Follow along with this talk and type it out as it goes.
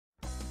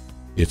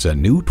It's a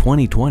new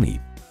 2020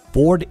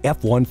 Ford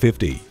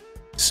F-150.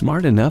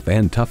 Smart enough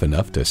and tough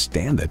enough to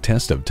stand the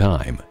test of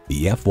time,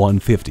 the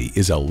F-150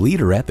 is a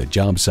leader at the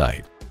job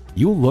site.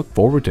 You'll look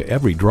forward to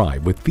every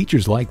drive with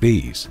features like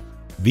these: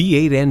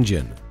 V8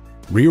 engine,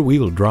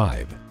 rear-wheel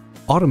drive,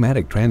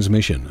 automatic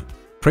transmission,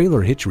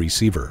 trailer hitch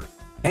receiver,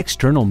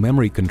 external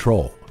memory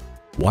control,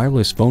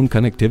 wireless phone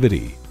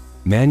connectivity,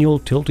 manual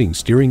tilting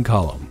steering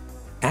column,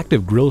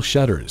 active grille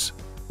shutters,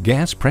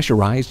 gas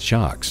pressurized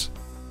shocks,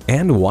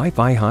 and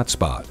Wi-Fi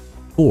hotspot.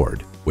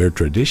 Ford, where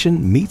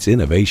tradition meets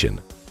innovation.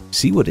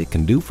 See what it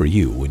can do for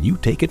you when you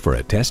take it for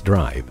a test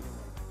drive.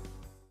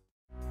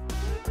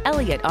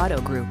 Elliott Auto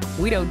Group.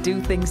 We don't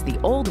do things the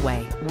old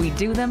way, we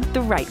do them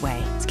the right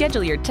way.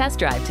 Schedule your test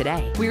drive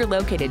today. We're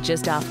located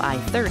just off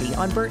I-30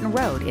 on Burton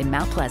Road in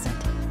Mount Pleasant.